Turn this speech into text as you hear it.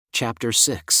chapter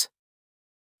 6.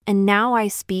 And now I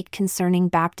speak concerning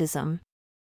baptism.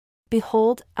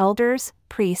 Behold, elders,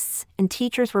 priests, and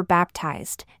teachers were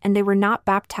baptized, and they were not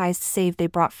baptized save they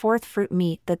brought forth fruit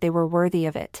meet that they were worthy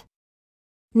of it.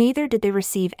 Neither did they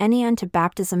receive any unto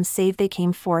baptism save they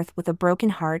came forth with a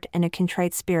broken heart and a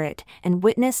contrite spirit, and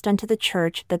witnessed unto the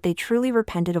church that they truly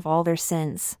repented of all their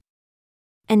sins.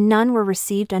 And none were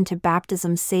received unto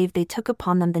baptism save they took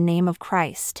upon them the name of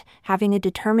Christ, having a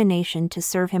determination to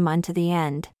serve him unto the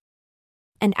end.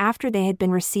 And after they had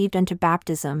been received unto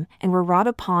baptism, and were wrought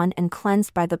upon and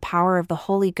cleansed by the power of the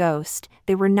Holy Ghost,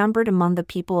 they were numbered among the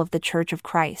people of the church of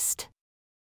Christ.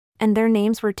 And their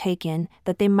names were taken,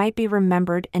 that they might be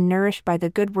remembered and nourished by the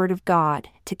good word of God,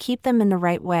 to keep them in the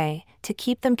right way, to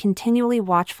keep them continually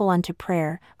watchful unto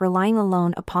prayer, relying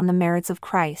alone upon the merits of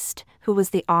Christ, who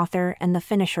was the author and the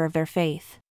finisher of their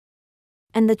faith.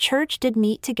 And the church did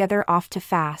meet together oft to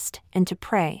fast, and to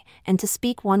pray, and to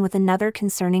speak one with another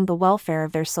concerning the welfare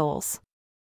of their souls.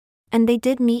 And they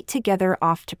did meet together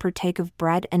oft to partake of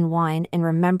bread and wine in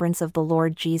remembrance of the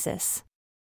Lord Jesus.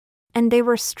 And they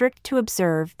were strict to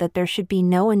observe that there should be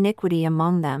no iniquity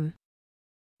among them.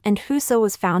 And whoso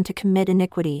was found to commit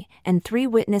iniquity, and 3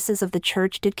 witnesses of the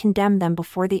church did condemn them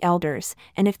before the elders,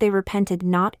 and if they repented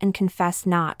not and confessed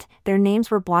not, their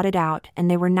names were blotted out, and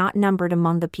they were not numbered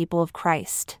among the people of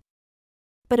Christ.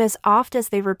 But as oft as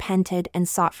they repented and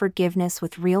sought forgiveness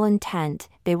with real intent,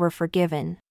 they were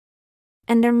forgiven.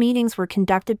 And their meetings were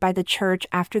conducted by the church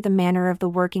after the manner of the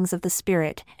workings of the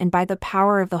Spirit, and by the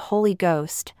power of the Holy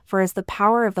Ghost, for as the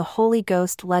power of the Holy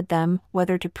Ghost led them,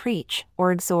 whether to preach,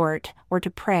 or exhort, or to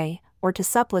pray, or to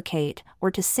supplicate,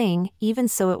 or to sing, even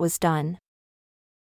so it was done.